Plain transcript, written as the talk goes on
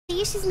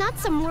She's not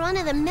some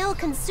run-of-the-mill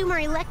consumer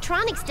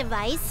electronics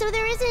device, so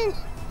there isn't...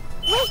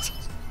 Wait!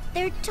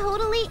 There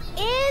totally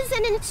is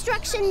an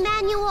instruction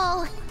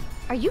manual!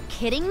 Are you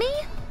kidding me?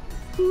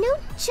 No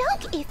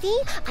joke, Iffy.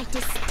 I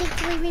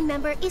distinctly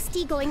remember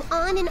Isti going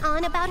on and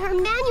on about her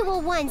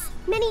manual once,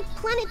 many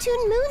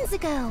Planetoon moons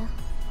ago.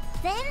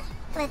 Then,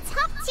 let's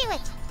hop to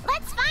it.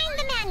 Let's find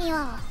the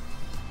manual.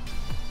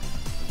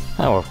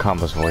 I love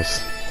Combo's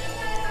voice.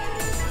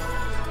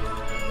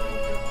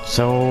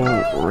 So,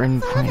 we're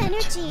in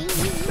fight.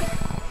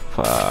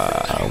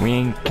 We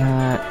ain't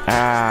got...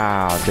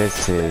 Ow,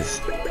 this is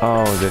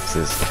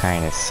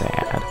kind of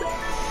sad.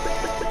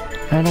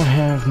 I don't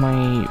have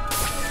my...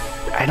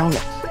 I don't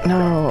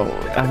know.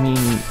 I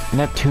mean,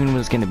 Neptune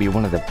was gonna be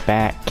one of the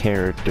back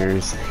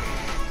characters.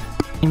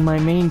 And my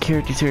main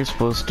characters here are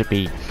supposed to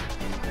be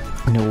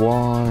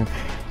Noir,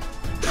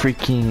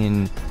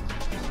 freaking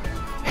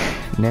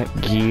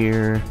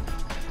Netgear,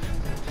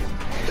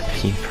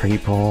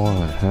 people.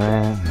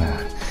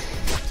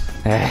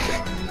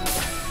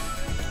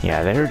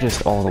 Yeah, they're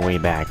just all the way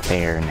back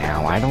there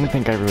now. I don't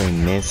think I really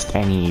missed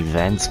any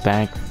events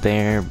back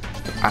there.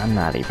 I'm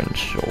not even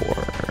sure.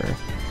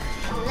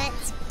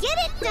 Let's get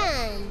it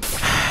done!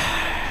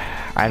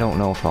 I don't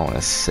know if I want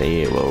to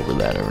save over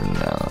that or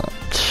not.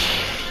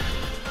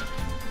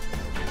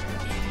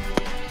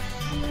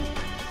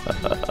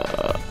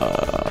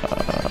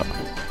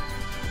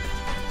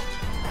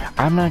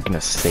 I'm not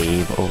gonna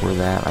save over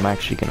that. I'm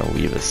actually gonna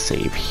leave a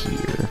save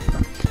here.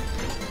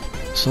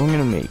 So I'm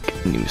gonna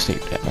make new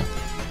save data.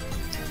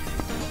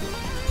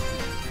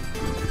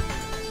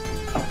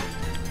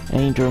 I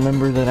need to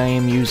remember that I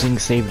am using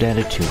save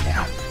data 2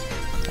 now,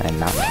 and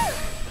not 1.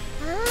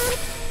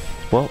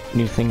 Well,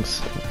 new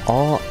things.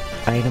 All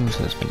items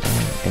has been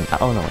done. And,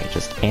 oh no, wait,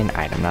 just an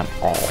item, not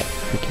all.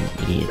 Freaking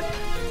idiot.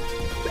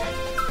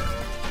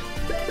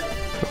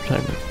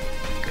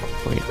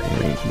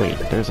 Wait,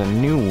 there's a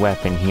new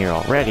weapon here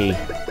already.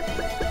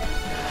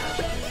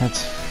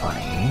 That's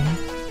funny.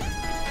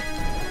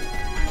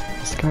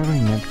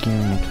 Discovering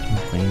Netgear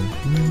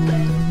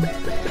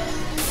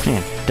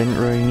Man, didn't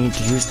really need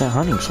to use that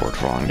hunting sword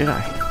for long, did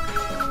I?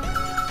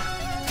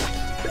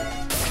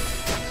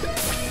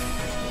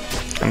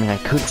 I mean, I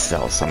could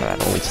sell some of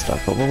that old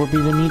stuff, but what would be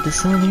the need to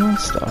sell the old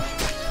stuff?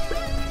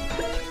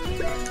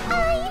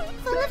 I'm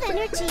full of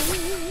energy.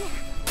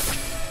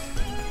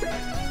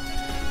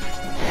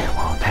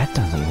 Well, that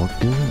doesn't look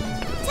good.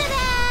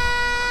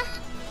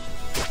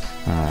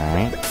 Ta-da!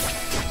 Alright.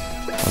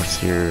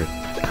 What's your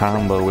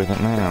combo with it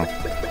now?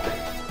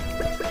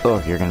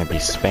 Oh, you're gonna be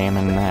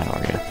spamming that,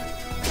 are you?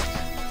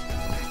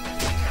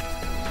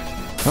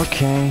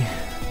 Okay.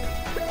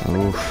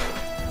 Oof.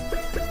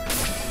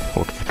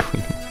 Look at the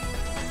queen.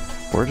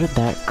 Where did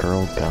that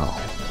girl go?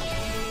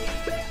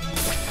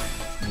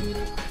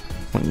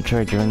 Wouldn't you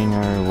try joining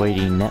our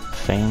Lady Net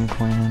Fang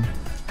clan?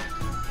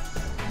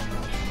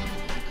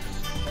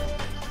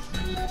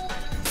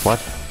 What?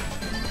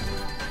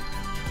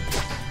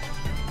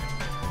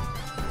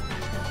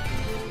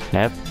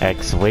 Nep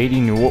X Lady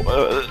New.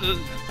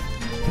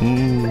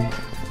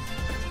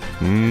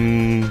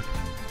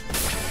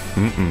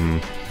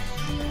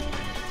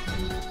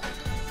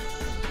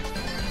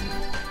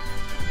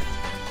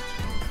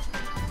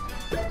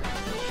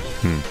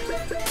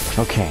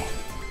 Okay.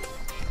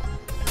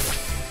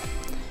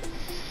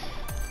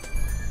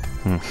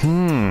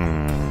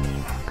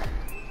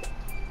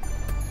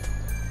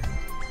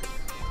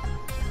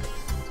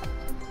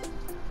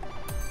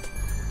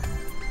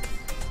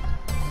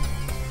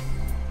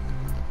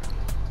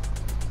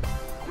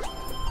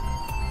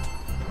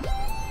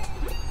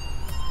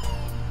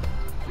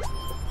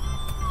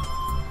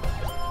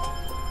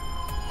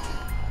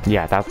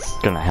 Yeah, that's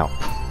gonna help.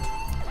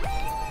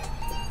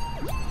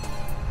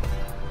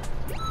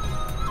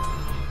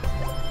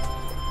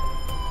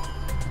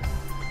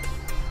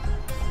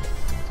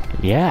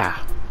 Yeah.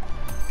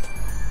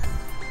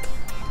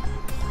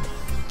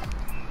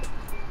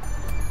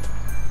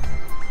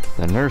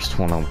 The nurse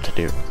won't know what to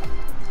do.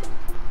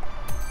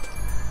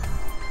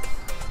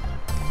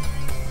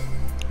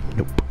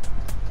 Nope.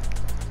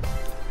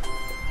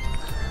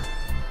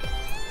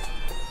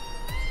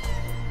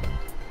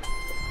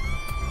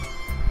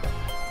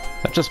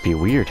 That'd just be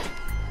weird.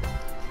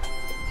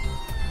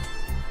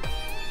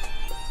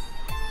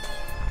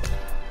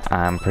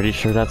 I'm pretty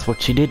sure that's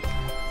what she did.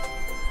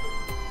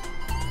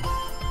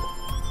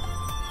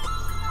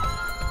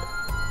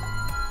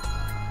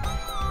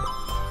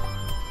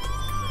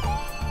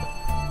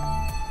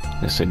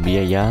 This would be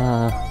a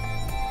yeah.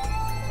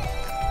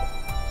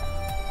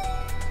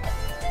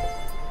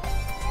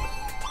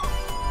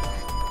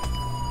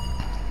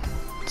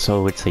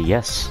 So it's a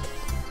yes.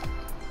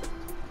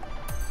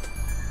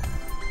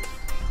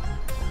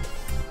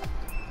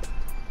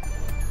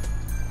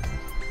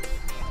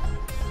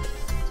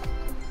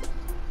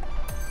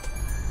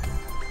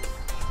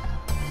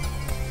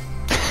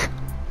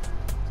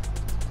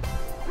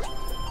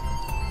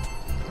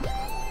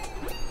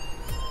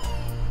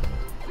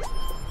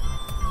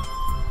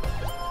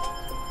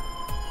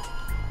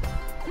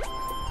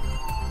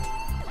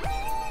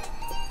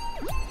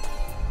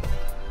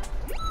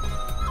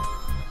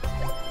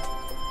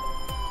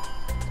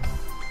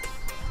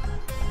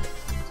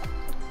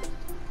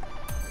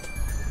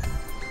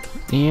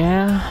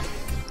 Yeah.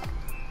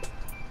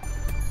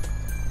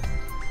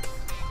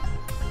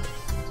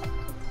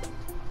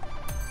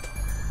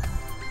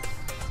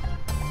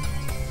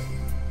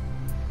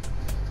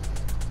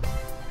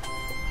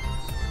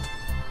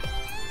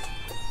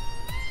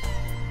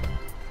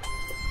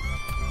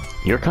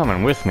 You're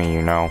coming with me,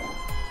 you know.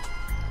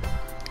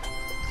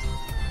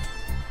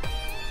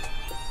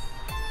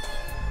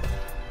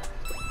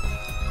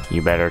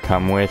 You better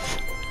come with.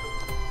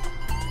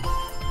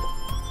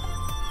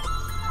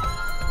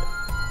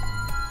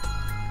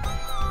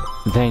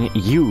 Then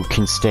you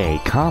can stay.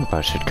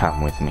 Kampa should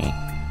come with me.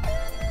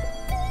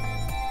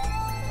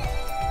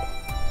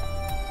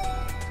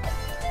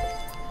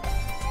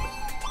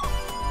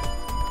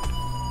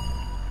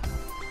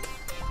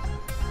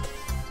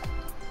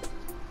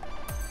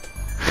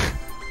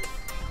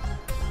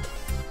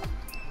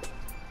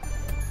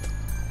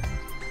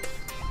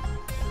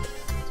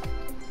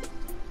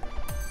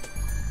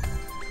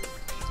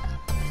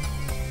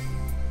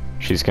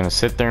 She's gonna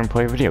sit there and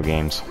play video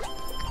games.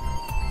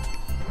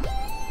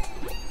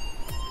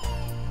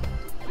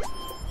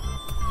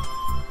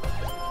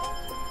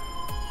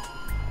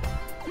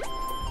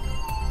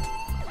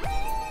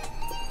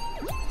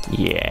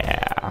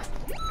 Yeah.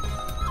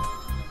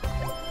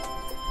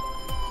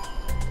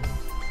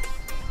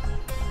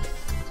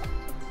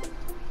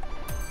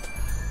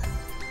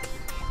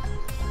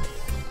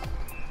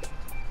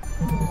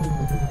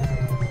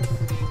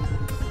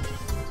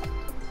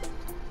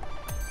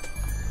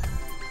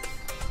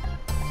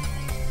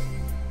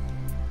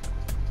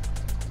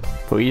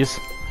 Please?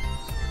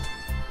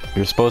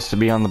 You're supposed to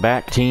be on the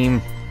back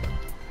team.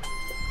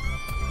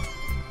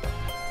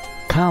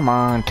 Come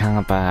on,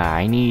 Kampa,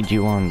 I need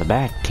you on the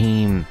back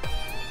team.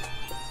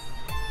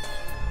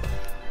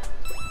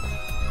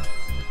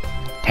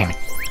 Damn it.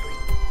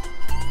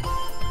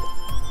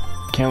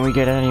 Can't we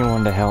get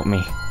anyone to help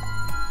me?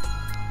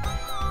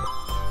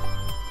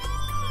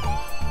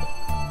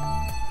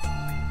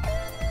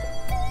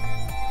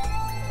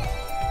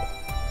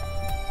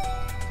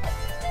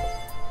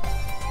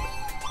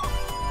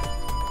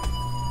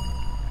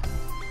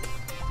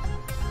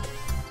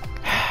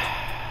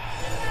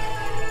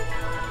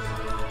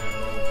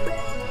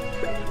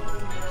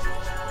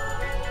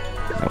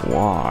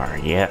 Noir,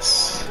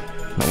 yes.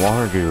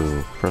 Noir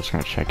goo. First, we're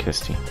gonna check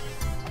history.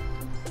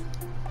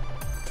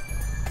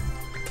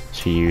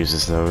 She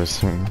uses those.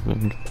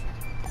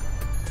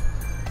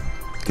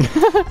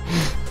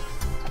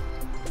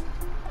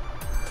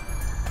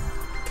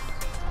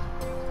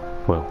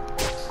 Whoa.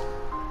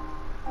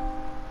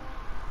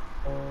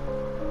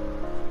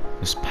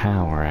 This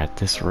power at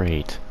this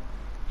rate.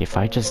 If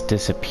I just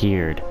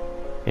disappeared,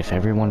 if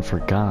everyone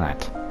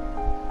forgot.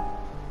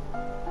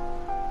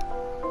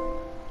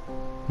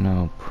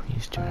 No,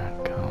 please do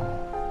not go.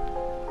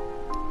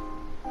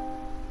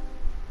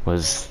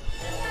 Was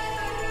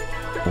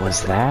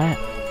that?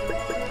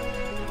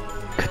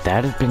 Could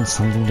that have been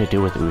something to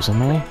do with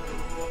Uzume?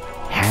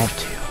 Had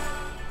to.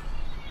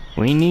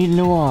 We need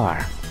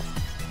Noir.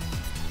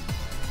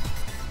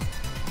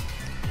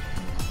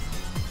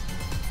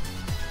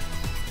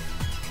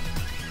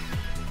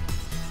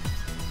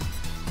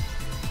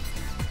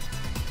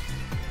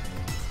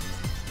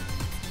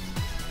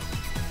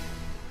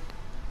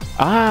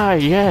 Ah,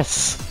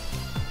 yes!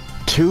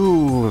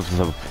 Two of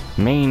the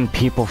main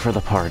people for the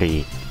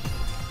party.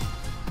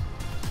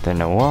 The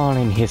Noir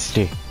in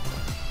history.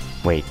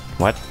 Wait,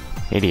 what?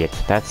 Idiot,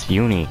 that's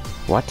Uni.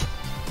 What?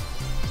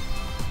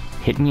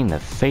 Hit me in the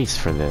face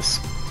for this.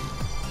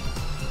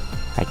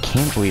 I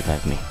can't believe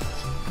I've made this.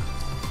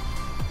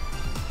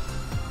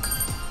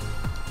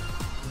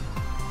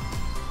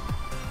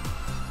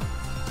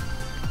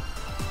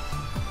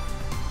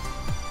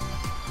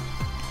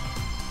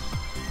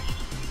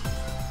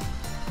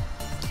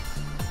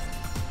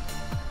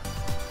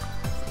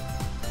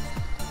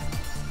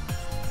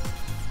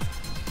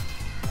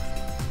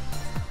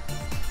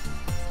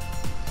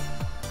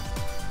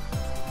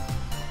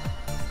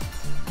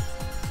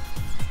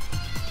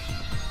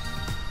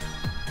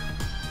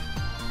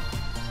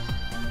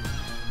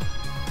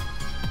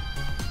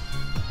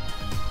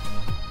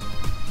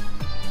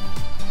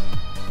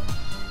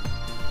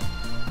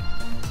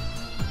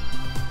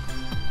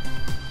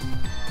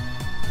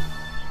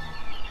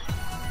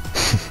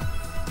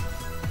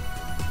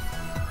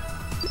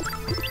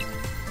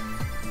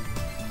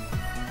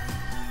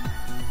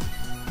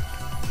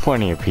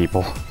 Plenty of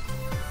people.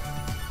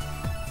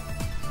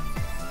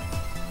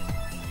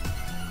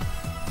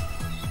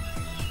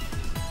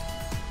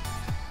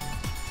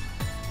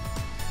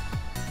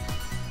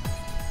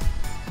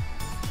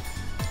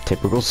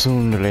 Typical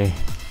tsundere.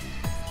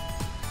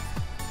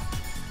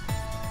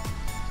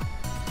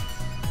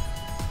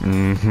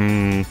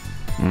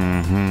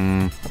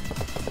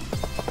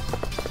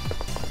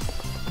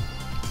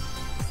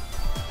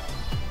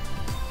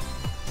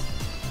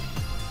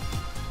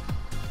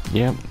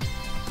 Yep.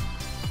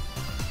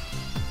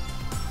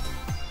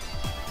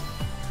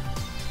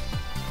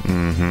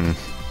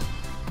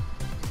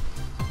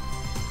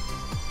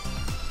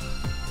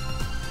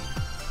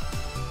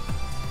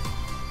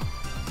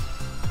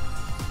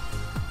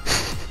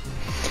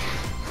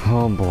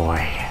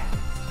 boy.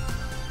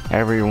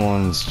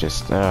 Everyone's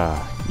just,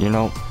 you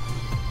know,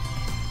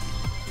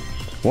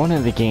 one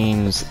of the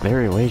games, their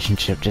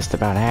relationship just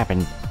about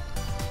happened.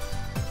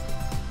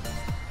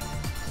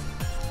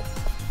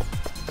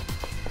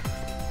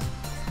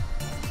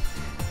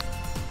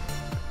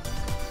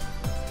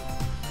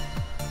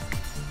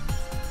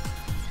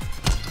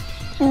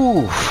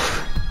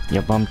 Oof,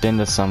 you bumped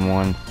into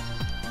someone.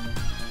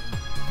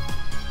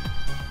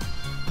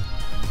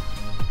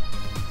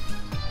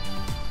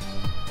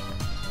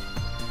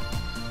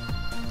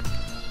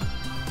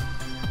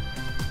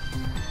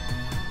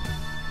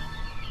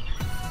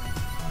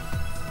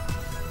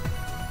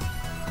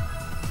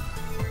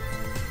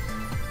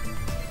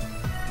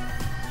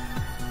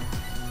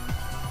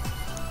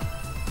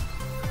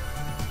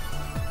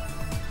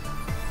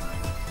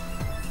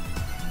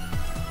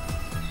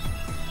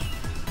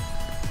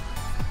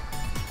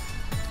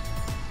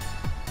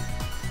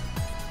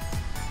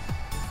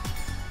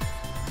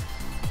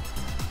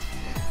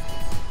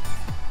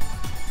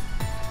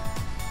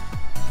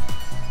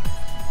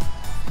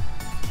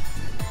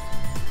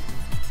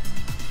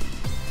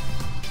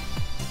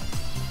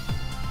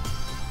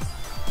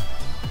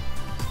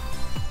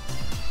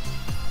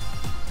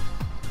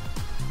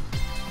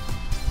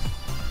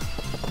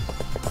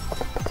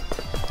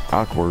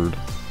 Awkward.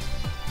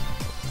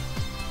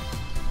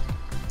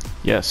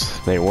 Yes,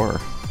 they were.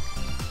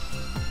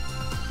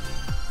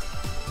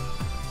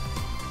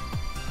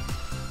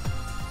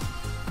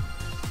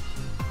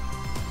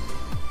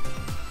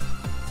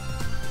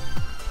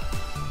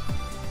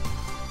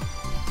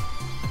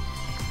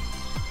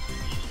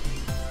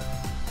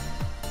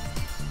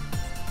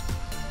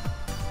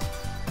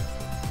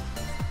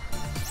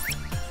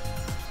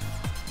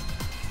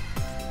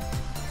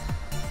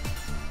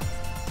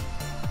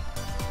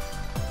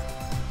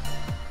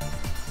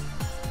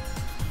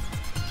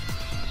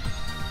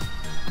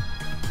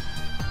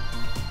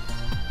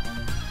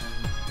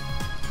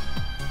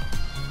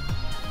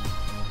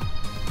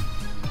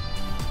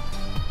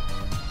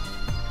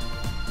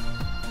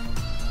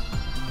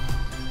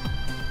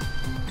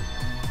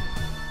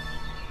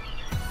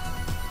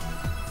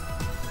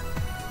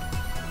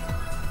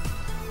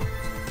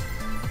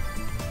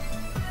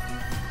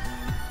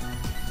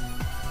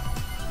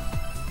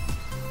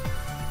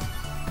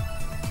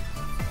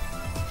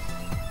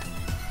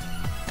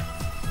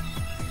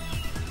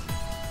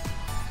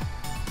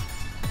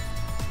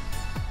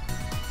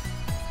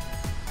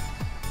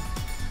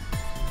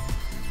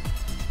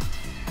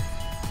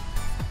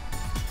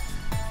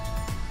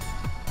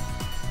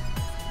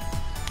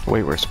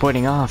 Wait, we're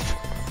splitting off.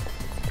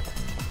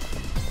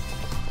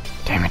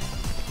 Damn it.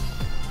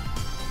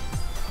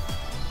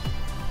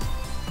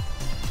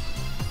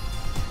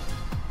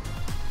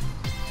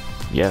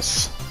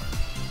 Yes.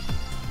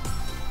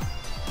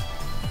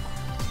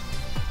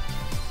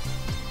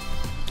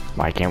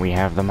 Why can't we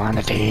have them on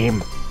the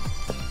team?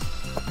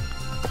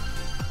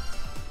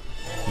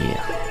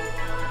 Yeah.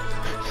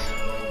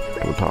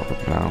 We'll talk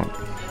about...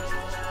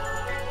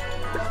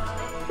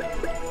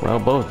 Well,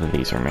 both of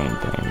these are main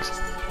things.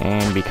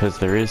 And because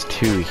there is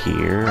two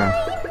here...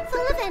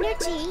 Full of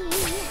energy.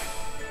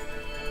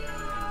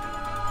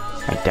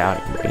 I doubt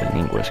it would be in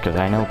English, because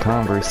I know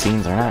Converse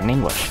scenes are not in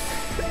English.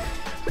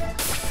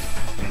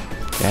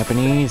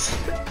 Japanese.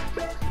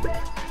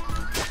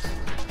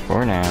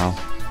 For now.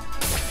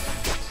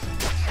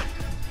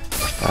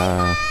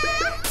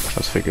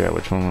 Let's figure out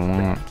which one we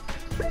want.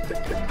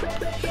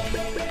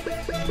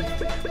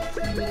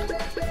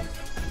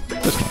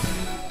 This one.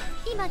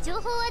 今情報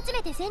を集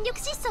めて全力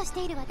疾走し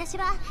ている私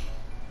は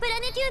プラ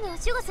ネテューヌを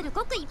守護する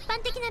ごく一般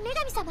的な女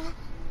神様。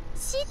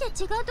強いて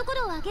違うとこ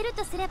ろを挙げる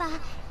とすれば、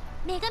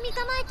女神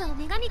化前と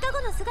女神化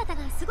後の姿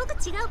がすごく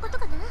違うこと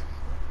かな。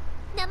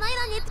名前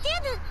はネプテ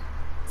ューヌ。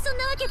そん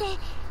なわけで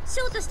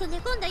ショーとして寝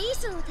込んだイー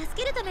スンを助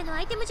けるための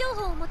アイテム情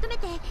報を求め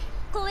て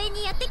公園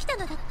にやってきたの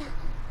だった。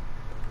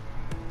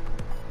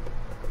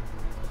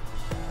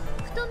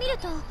ふと見る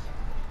と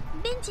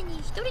ベンチに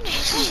一人の若い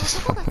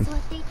男が座っ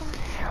てい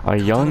た。 A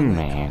young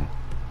man.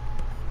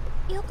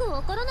 よく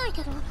わからない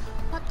けど、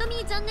ぱっと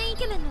見残念イ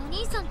ケメンのお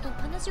兄さんと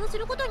話をす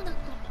ることになっ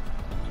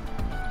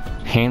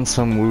た。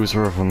 Handsome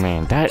loser of a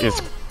man. That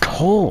is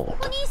cold.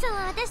 お兄さん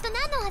は私と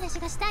何の話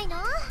がしたいの？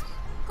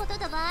こと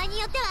と場合に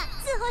よっては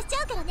通報しち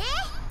ゃうけどね。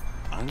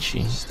安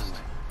心したま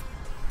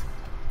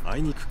え。あ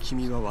いにく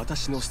君は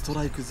私のスト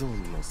ライクゾー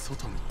ンの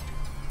外にいる。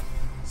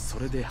そ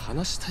れで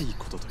話したい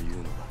ことという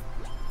のは、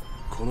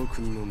この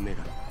国の女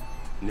神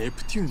ネ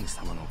プテューヌ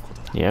様のこ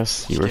とだ。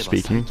 Yes, you were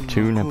speaking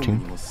to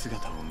Neptune.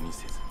 姿を見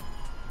せず、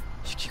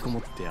引きこも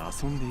って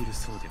遊んでいる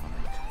そうではな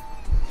いか。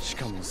し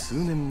かも数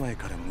年前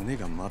から胸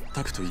が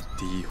全くと言っ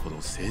ていいほ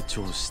ど成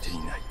長してい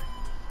ない。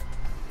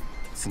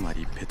つま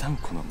りペタン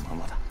コのま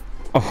まだ。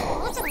お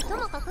茶はと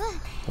もかく、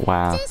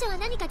 Wow. 前者は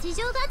何か事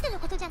情があっての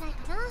ことじゃない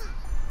かな。ほ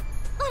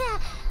ら、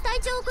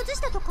体調を崩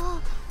したとか、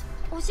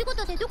お仕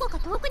事でどこか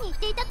遠くに行っ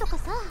ていたとか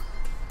さ。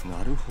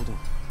なるほど、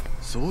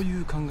そう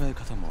いう考え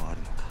方もあ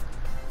るのか。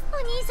お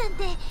兄さんっ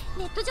て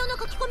ネット上の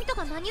書き込みと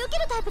か真に受け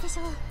るタイプでし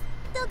ょ。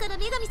だから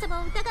女神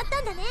様を疑っ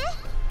たんだね。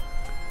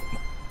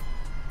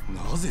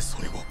なぜ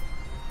それを。だ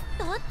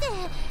って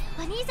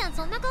お兄さん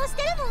そんな顔し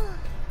てるもん。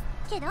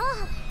けど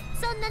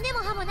そんな根も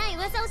葉もない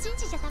噂を信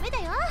じちゃダメだ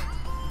よ。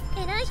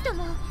偉い人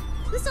も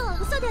嘘は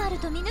嘘である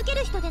と見抜け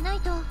る人でない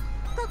と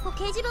掲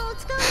示板を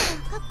使う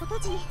のが閉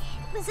じ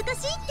難しいって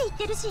言っ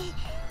てるし、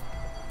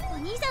お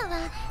兄さんは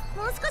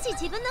もう少し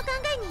自分の考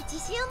えに自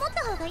信を持っ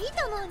た方がいい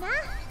と思うな。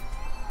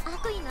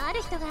悪意のあ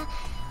る人が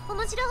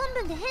面白本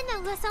文で変な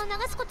噂を流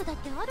すことだっ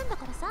てあるんだ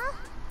からさ。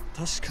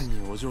確か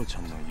にお嬢ちゃ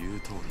んの言う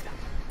通りだ。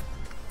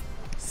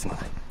すま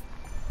ない、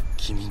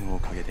君のお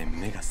かげで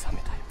目が覚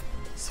めたよ。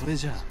それ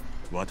じゃあ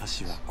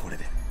私はこれ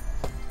で。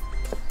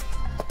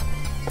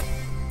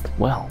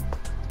 Well,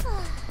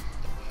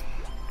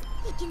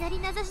 いきなり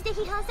名指しで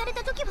批判され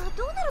た時は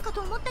どうなるか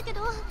と思ったけ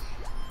ど、な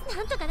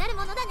んとかなる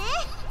ものだね。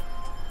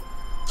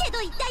けど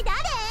一体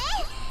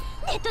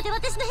誰？ネットで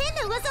私の変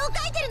な噂を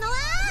書いてるのは。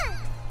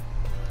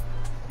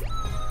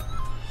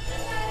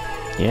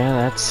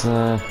 yeah, that's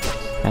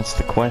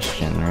the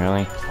question,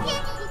 really.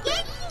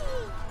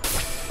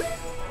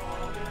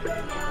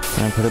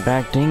 I'm gonna put it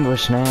back to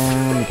English now,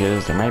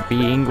 because there might be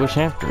English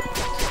after it.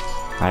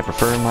 I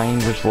prefer my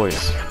English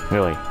voice,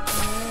 really.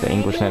 The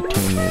English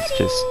Neptune is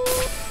just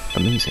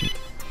amazing.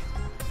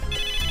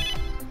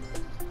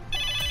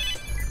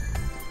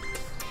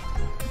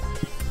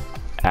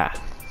 Ah.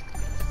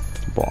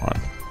 Bon.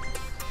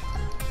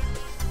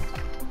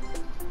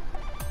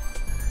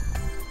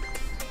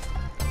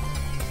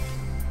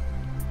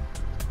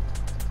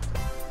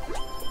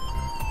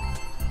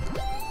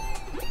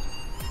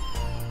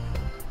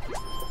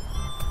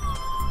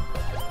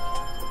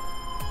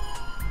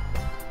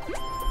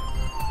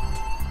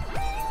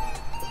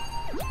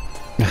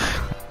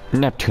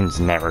 Neptune's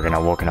never gonna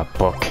look in a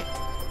book.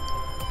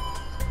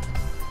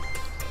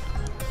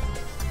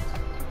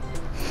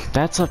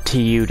 That's up to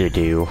you to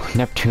do.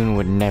 Neptune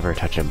would never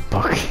touch a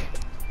book.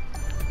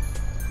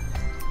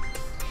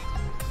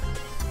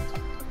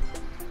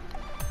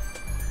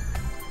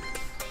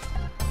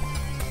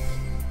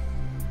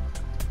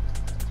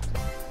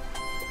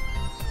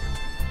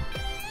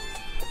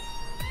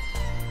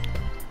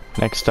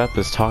 Next up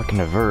is talking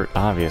to Vert,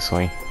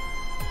 obviously.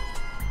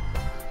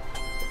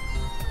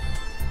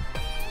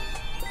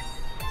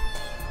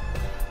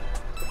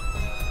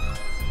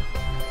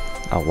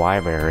 A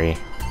library.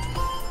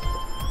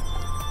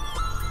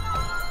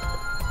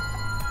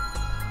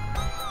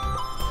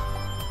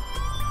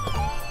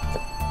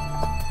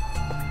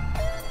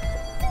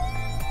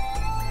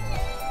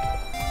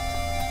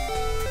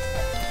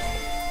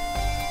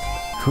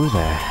 Who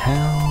the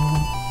hell?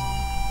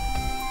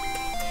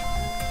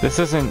 This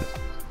isn't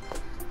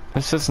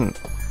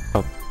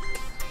a...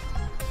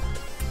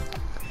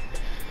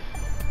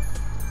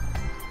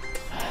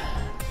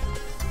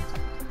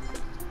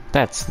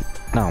 That's...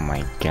 Oh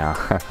my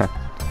god.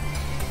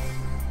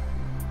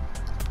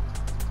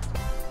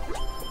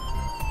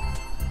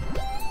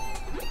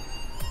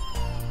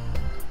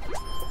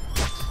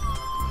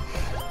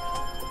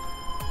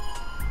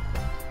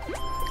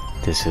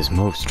 This is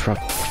most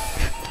trouble.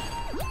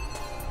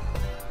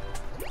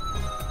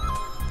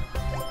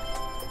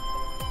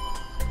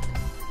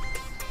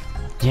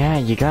 Yeah,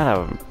 you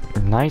got a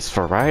nice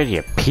variety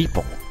of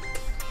people.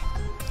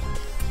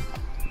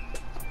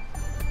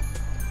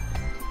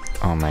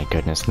 Oh my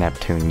goodness,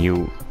 Neptune,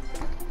 you...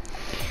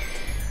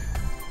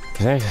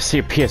 I see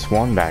a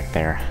PS1 back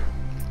there.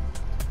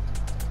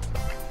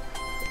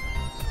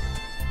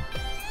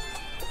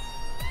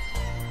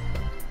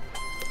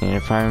 And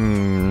if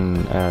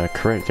I'm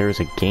correct, there's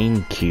a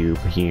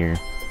GameCube here.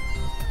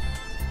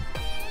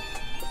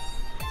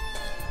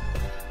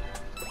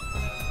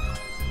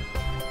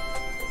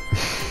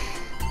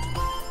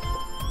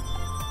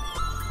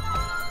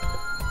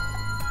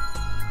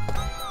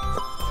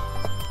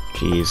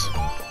 Jeez,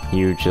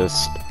 you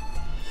just...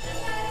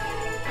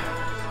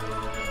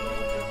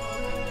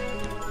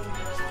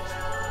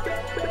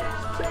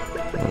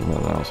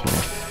 What else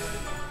here?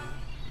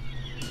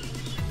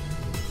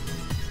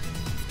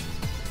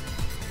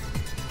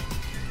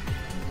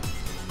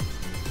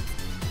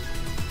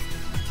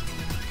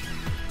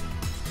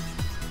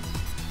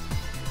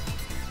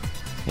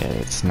 Yeah,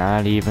 it's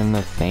not even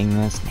the thing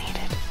that's needed.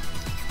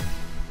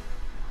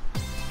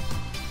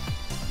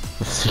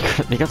 The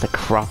secret, they got the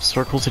crop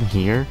circles in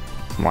here?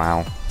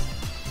 Wow.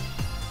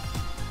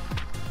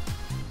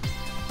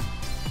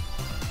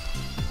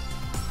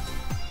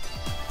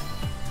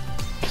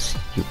 Cause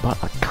you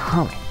bought a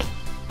comic.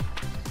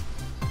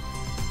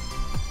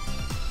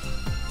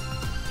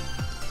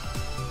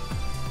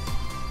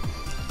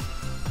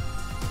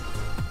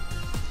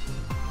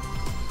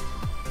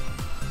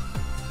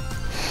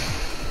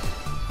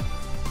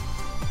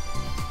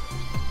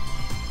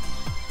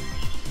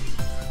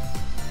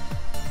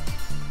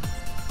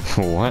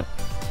 What?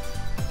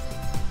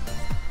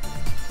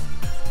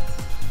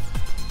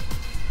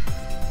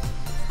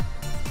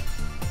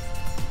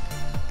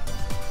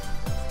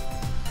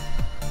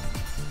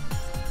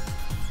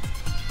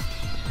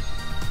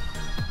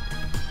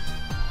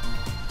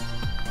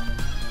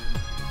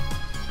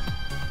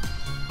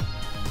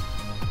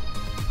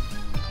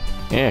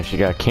 Yeah, she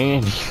got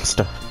candy and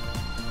stuff.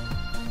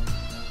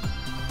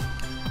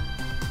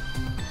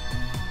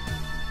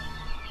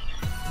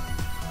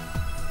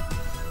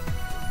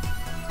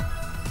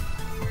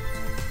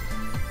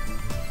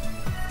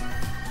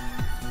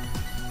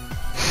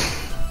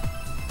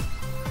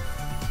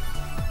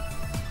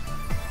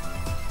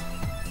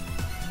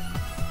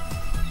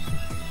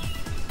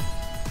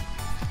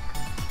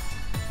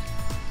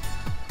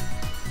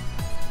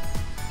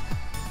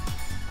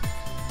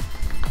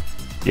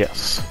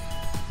 Yes.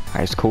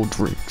 Ice cold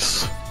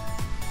drinks.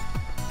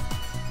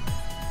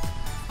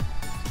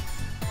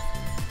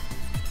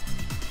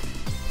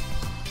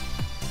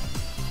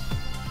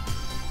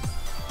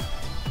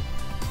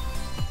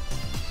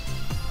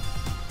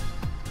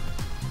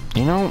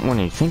 You know, when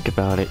you think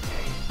about it,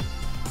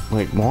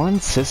 like,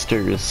 Juan's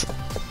sisters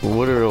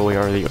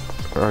literally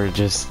are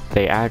just,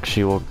 they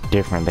actually look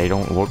different. They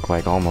don't look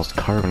like almost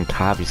carbon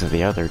copies of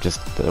the other, just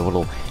a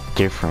little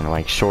different,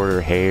 like shorter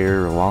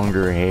hair,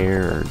 longer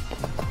hair, or,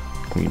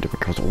 I mean,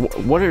 different colors.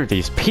 What are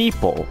these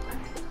people?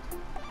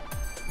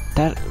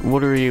 That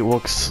literally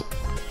looks...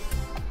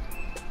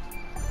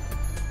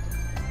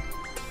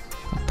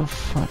 What the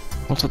fuck?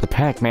 What's with the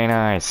Pac-Man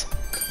eyes?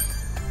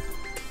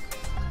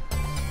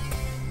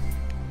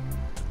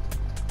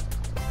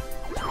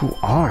 Who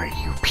are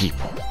you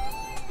people?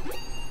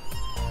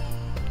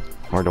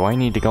 Or do I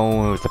need to go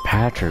in with the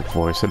Patrick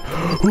voice and,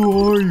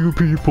 who are you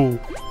people?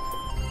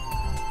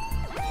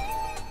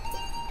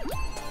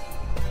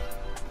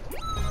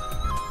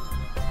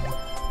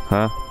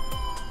 Huh?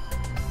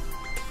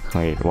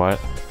 Wait, what?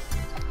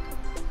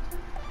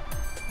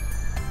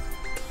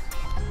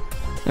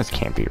 This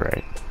can't be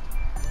right.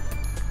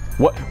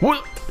 What?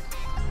 What?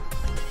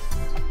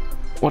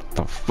 What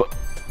the fuck?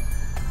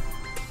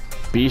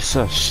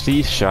 Bisa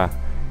Shisha.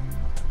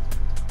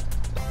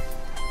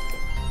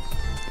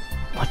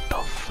 What the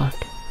fuck?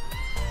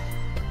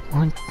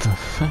 What the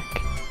fuck?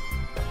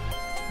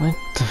 What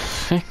the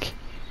fuck?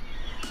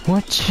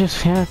 What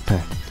just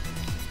happened?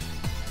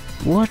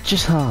 What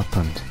just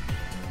happened?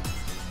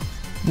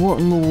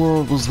 What in the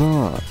world was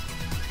that?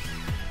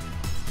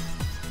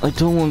 I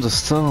don't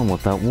understand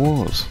what that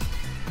was.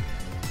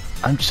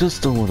 I'm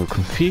just a little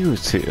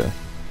confused here.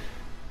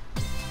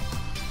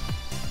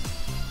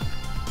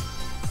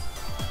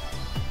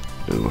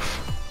 Oof.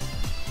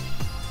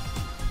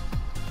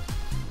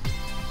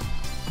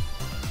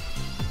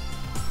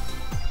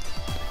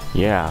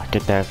 Yeah,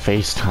 get that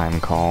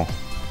FaceTime call.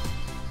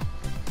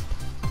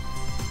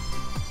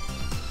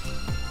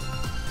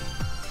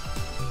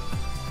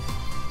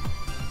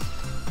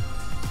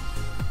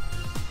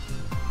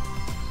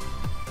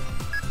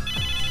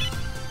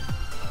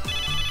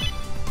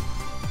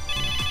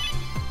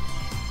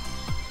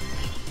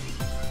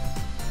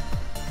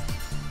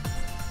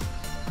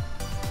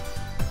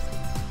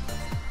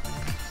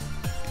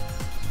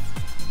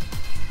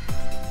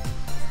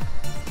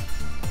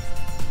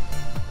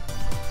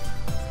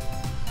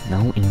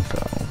 No info.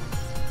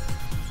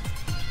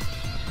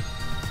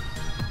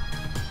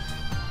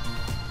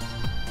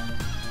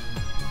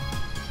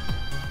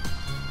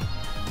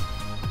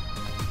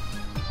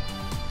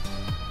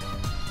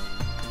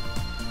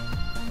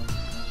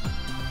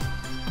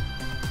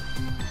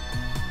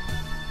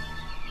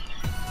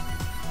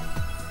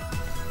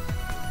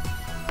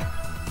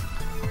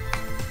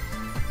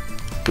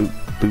 Boop,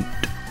 boop,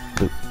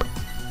 boop.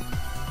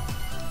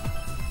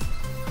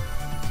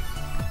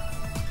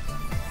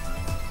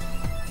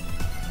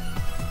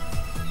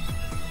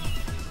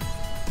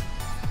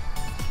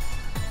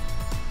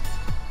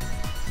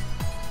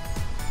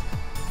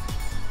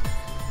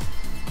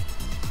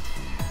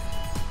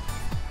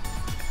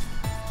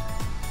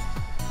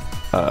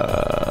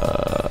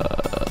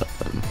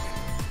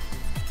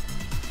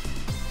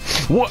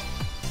 What?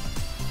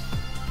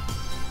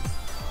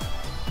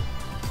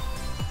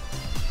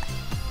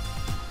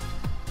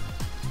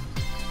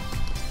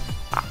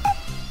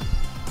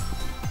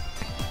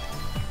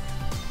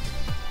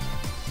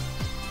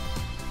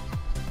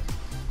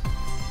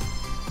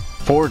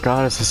 Four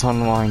goddesses on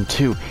the line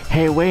too.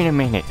 Hey, wait a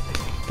minute.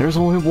 There's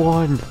only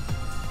one.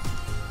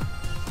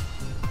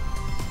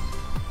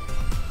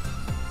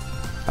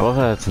 I love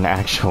that it's an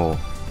actual...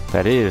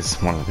 That is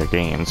one of the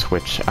games,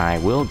 which I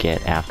will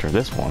get after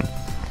this one.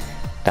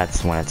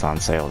 That's when it's on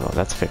sale though.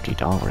 That's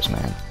 $50,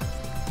 man.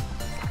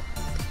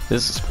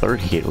 This is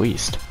 30 at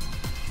least.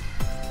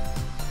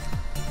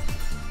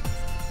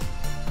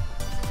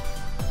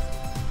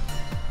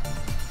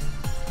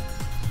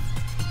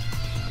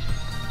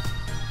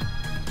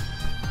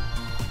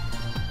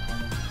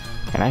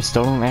 And I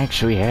still don't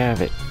actually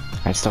have it.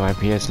 I still have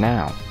PS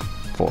Now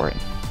for it.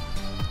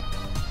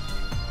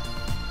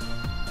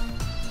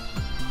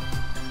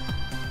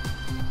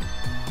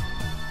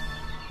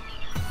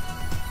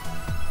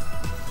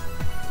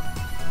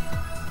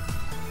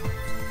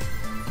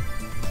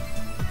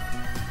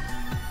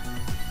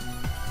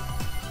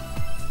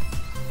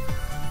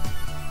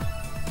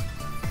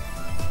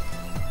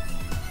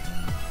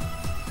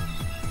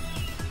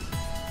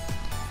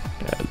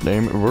 God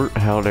damn it, Bert,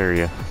 how dare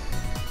you?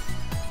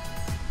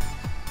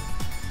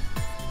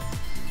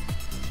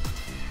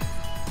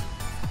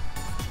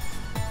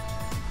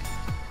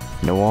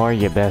 Noir,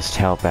 you best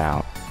help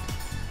out.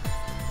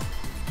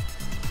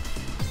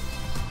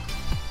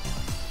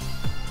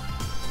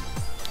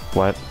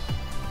 What?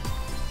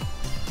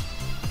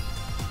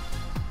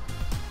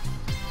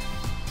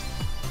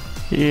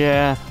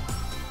 Yeah.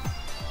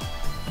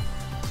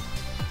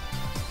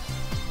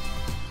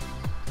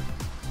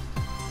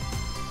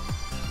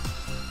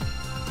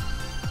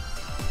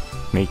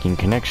 Making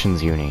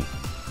connections, Uni.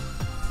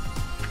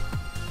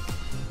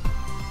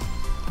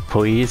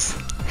 please.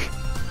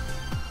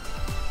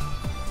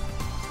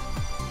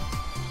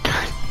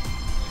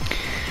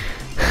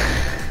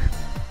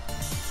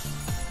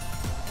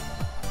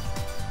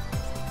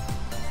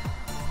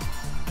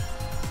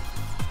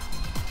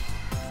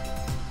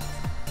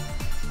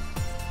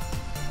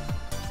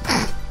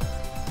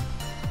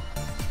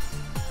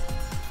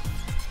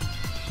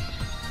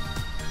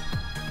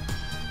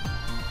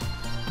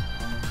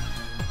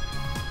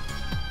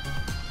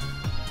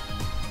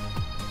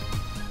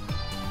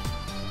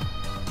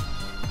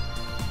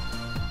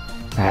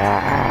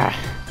 Ah.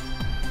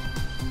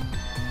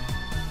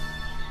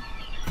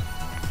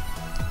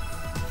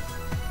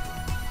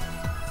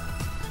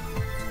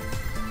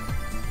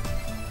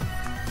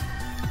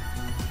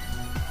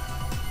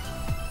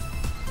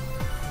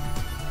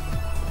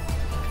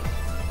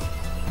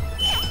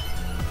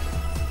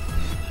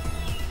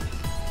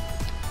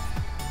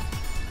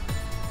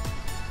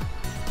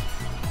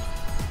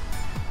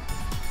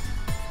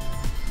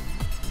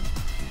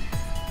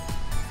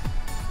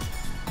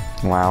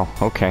 Wow,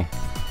 okay.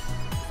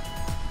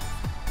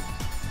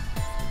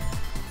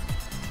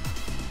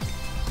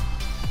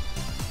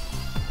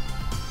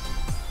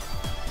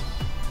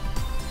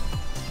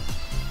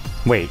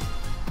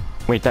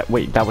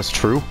 Wait, that was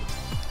true?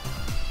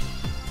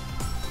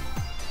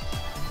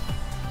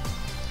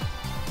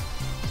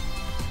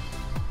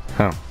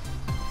 Huh.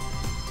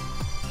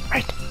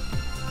 Right.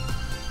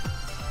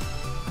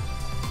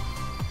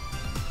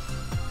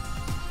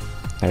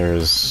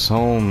 There's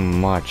so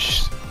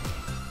much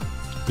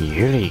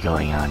Yuri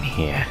going on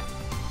here.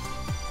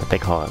 But they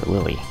call it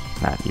Lily,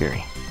 not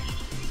Yuri.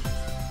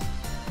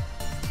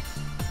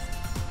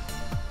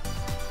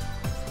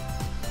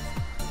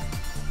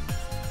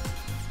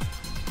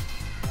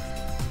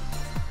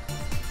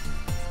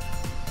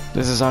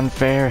 This is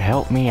unfair,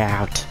 help me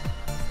out.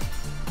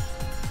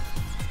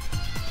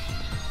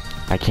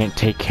 I can't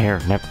take care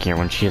of Nepgear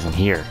when she isn't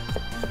here.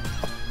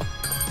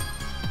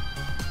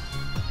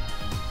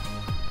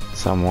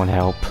 Someone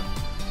help.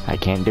 I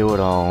can't do it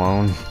all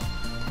alone.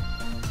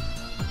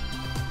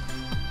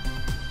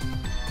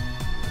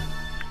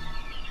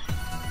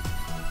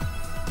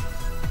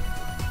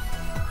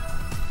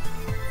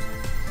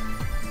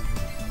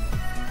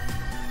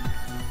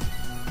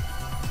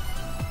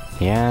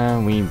 Yeah,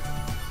 we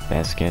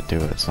best get to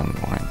it at some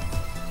point.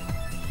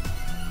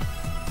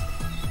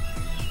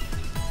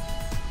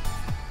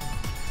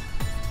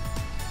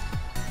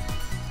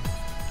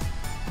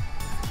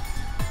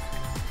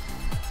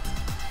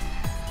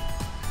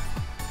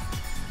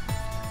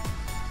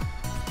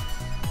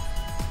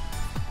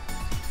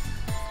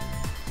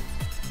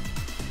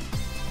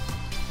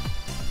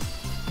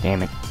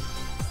 Damn it.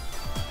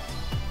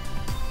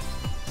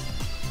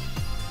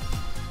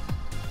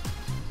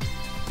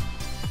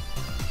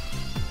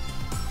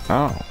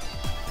 Oh.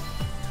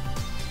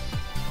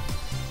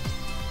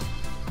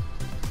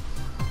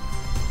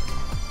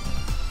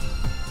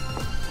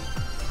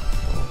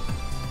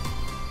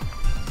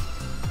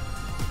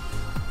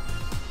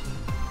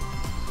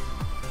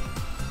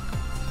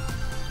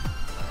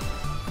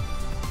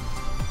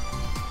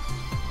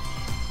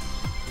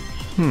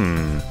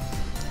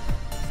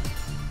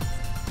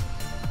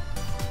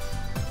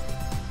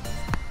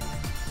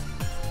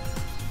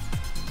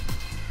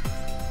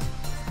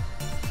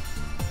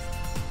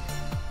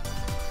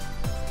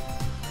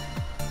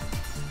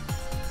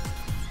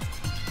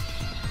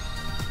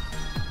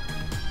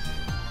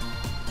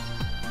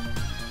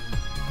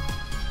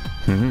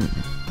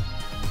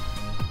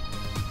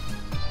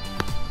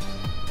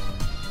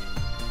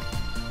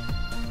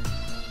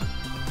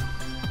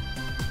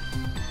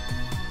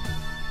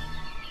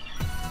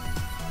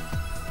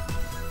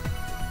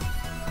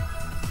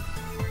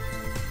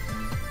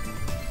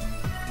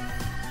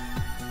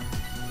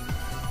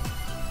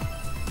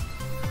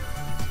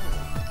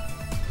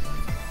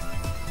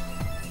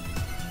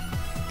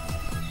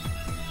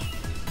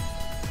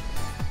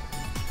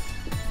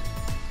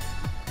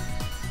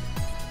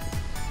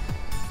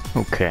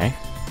 Okay.